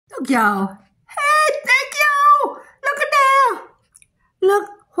Look, y'all. Hey, thank you. Look at that. Look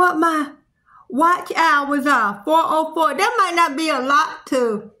what my watch hours are. 4:04. That might not be a lot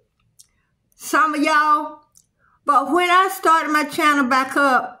to some of y'all. But when I started my channel back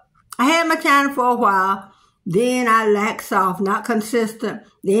up, I had my channel for a while. Then I laxed off, not consistent.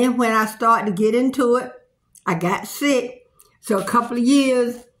 Then when I started to get into it, I got sick. So a couple of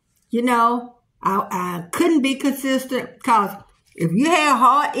years, you know, I couldn't be consistent because if you had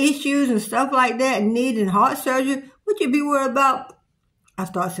heart issues and stuff like that and needing heart surgery, would you be worried about? I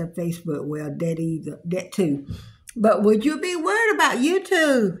started saying Facebook, well, that too. But would you be worried about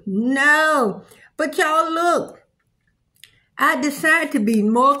YouTube? No. But y'all look, I decided to be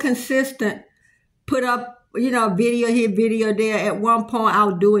more consistent, put up, video here, video there. At one point, I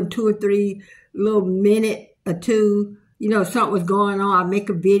was doing 2 or 3 little minute or two. Something was going on. I make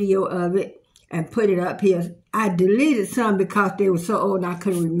a video of it and put it up here. I deleted some because they were so old and I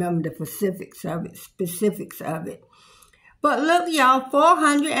couldn't remember the specifics of it. But look, y'all,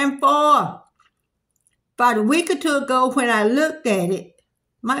 404. About a week or two ago when I looked at it,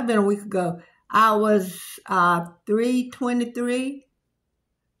 might have been a week ago, I was 323.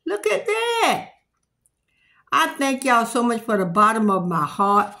 Look at that. I thank y'all so much for the bottom of my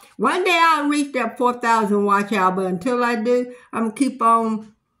heart. One day I'll reach that 4,000 watch hour, but until I do, I'm going to keep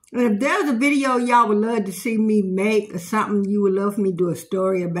on. And if there's a video y'all would love to see me make or something you would love for me to do a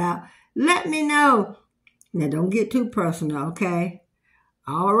story about, let me know. Now, don't get too personal, okay?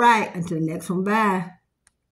 All right. Until the next one, bye.